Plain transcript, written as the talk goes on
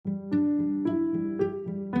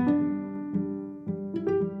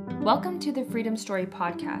Welcome to the Freedom Story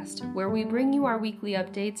podcast, where we bring you our weekly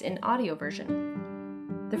updates in audio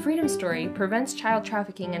version. The Freedom Story prevents child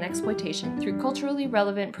trafficking and exploitation through culturally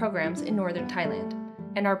relevant programs in northern Thailand,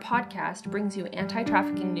 and our podcast brings you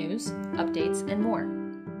anti-trafficking news, updates, and more.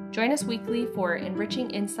 Join us weekly for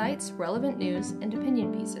enriching insights, relevant news, and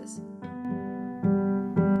opinion pieces.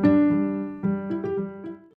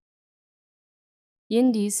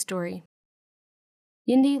 Yindee's story.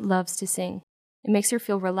 Yindee loves to sing. It makes her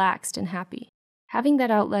feel relaxed and happy. Having that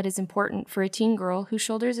outlet is important for a teen girl who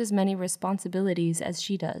shoulders as many responsibilities as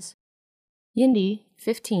she does. Yindee,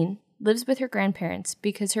 15, lives with her grandparents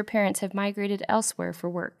because her parents have migrated elsewhere for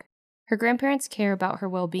work. Her grandparents care about her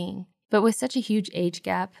well-being, but with such a huge age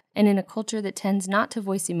gap and in a culture that tends not to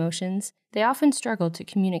voice emotions, they often struggle to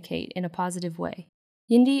communicate in a positive way.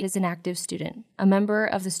 Yindee is an active student, a member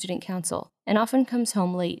of the student council, and often comes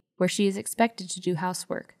home late, where she is expected to do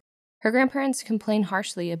housework. Her grandparents complain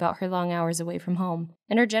harshly about her long hours away from home,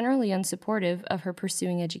 and are generally unsupportive of her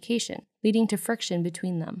pursuing education, leading to friction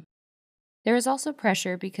between them. There is also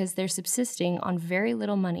pressure because they're subsisting on very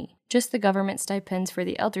little money, just the government stipends for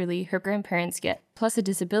the elderly her grandparents get, plus a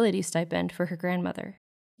disability stipend for her grandmother.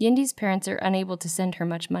 Yindee's parents are unable to send her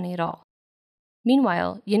much money at all.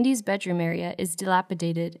 Meanwhile, Yindee's bedroom area is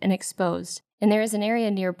dilapidated and exposed, and there is an area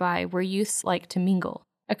nearby where youths like to mingle,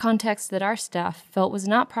 a context that our staff felt was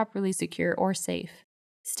not properly secure or safe.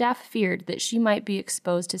 Staff feared that she might be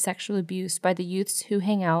exposed to sexual abuse by the youths who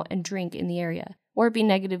hang out and drink in the area, or be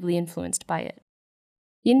negatively influenced by it.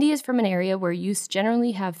 Yindee is from an area where youths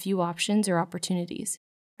generally have few options or opportunities.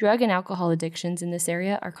 Drug and alcohol addictions in this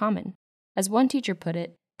area are common. As one teacher put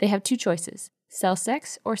it, they have two choices: sell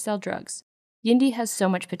sex or sell drugs. Yindee has so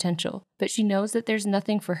much potential, but she knows that there's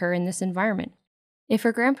nothing for her in this environment. If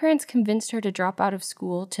her grandparents convinced her to drop out of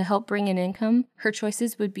school to help bring in income, her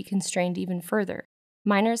choices would be constrained even further.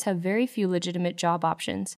 Minors have very few legitimate job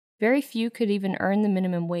options. Very few could even earn the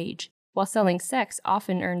minimum wage, while selling sex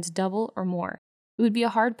often earns double or more. It would be a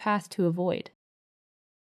hard path to avoid.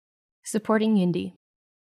 Supporting Yindee.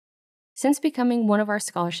 Since becoming one of our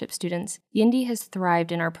scholarship students, Yindee has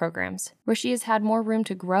thrived in our programs, where she has had more room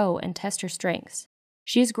to grow and test her strengths.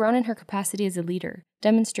 She has grown in her capacity as a leader,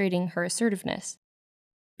 demonstrating her assertiveness.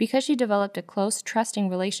 Because she developed a close, trusting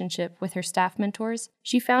relationship with her staff mentors,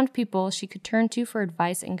 she found people she could turn to for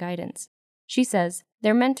advice and guidance. She says,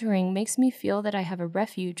 "Their mentoring makes me feel that I have a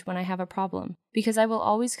refuge when I have a problem, because I will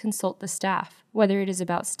always consult the staff, whether it is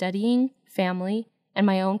about studying, family, and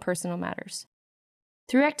my own personal matters."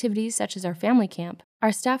 Through activities such as our family camp,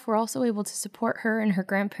 our staff were also able to support her and her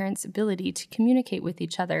grandparents' ability to communicate with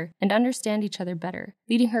each other and understand each other better,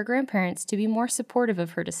 leading her grandparents to be more supportive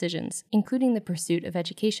of her decisions, including the pursuit of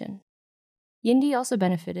education. Yindee also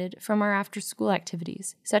benefited from our after-school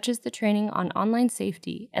activities, such as the training on online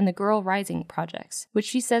safety and the Girl Rising projects, which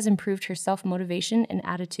she says improved her self-motivation and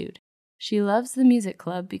attitude. She loves the music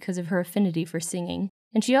club because of her affinity for singing,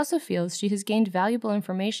 and she also feels she has gained valuable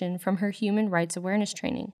information from her human rights awareness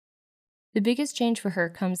training. The biggest change for her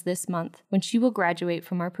comes this month, when she will graduate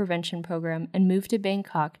from our prevention program and move to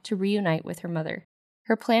Bangkok to reunite with her mother.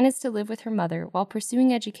 Her plan is to live with her mother while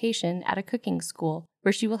pursuing education at a cooking school,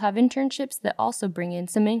 where she will have internships that also bring in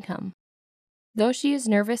some income. Though she is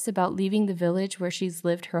nervous about leaving the village where she's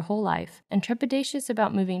lived her whole life, and trepidatious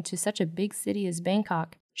about moving to such a big city as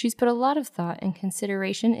Bangkok, she's put a lot of thought and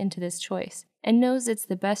consideration into this choice, and knows it's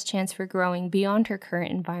the best chance for growing beyond her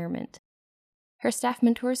current environment. Her staff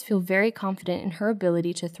mentors feel very confident in her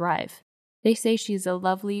ability to thrive. They say she is a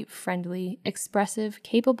lovely, friendly, expressive,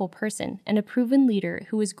 capable person and a proven leader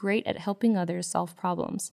who is great at helping others solve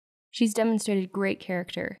problems. She's demonstrated great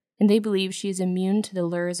character, and they believe she is immune to the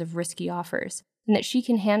lures of risky offers, and that she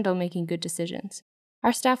can handle making good decisions.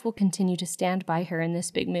 Our staff will continue to stand by her in this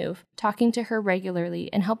big move, talking to her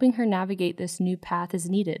regularly and helping her navigate this new path as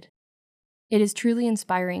needed. It is truly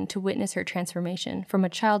inspiring to witness her transformation from a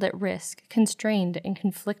child at risk, constrained and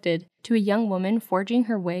conflicted, to a young woman forging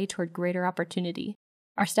her way toward greater opportunity.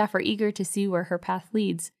 Our staff are eager to see where her path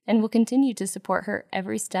leads and will continue to support her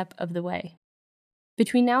every step of the way.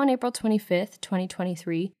 Between now and April 25th,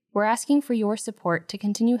 2023, we're asking for your support to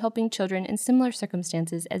continue helping children in similar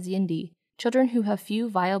circumstances as Yindee, children who have few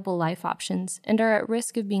viable life options and are at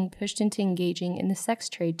risk of being pushed into engaging in the sex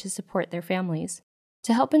trade to support their families.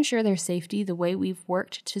 To help ensure their safety the way we've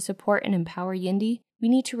worked to support and empower Yindee, we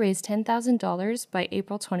need to raise $10,000 by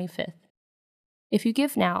April 25th. If you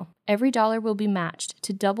give now, every dollar will be matched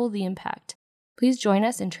to double the impact. Please join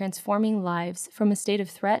us in transforming lives from a state of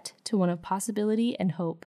threat to one of possibility and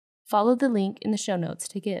hope. Follow the link in the show notes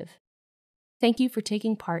to give. Thank you for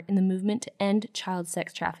taking part in the movement to end child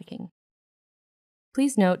sex trafficking.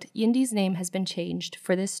 Please note, Yindee's name has been changed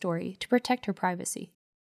for this story to protect her privacy.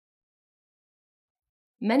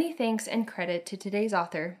 Many thanks and credit to today's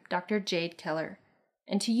author, Dr. Jade Keller.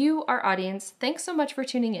 And to you, our audience, thanks so much for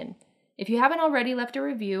tuning in. If you haven't already left a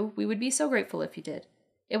review, we would be so grateful if you did.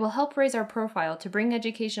 It will help raise our profile to bring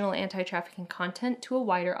educational anti-trafficking content to a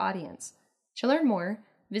wider audience. To learn more,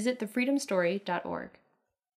 visit thefreedomstory.org.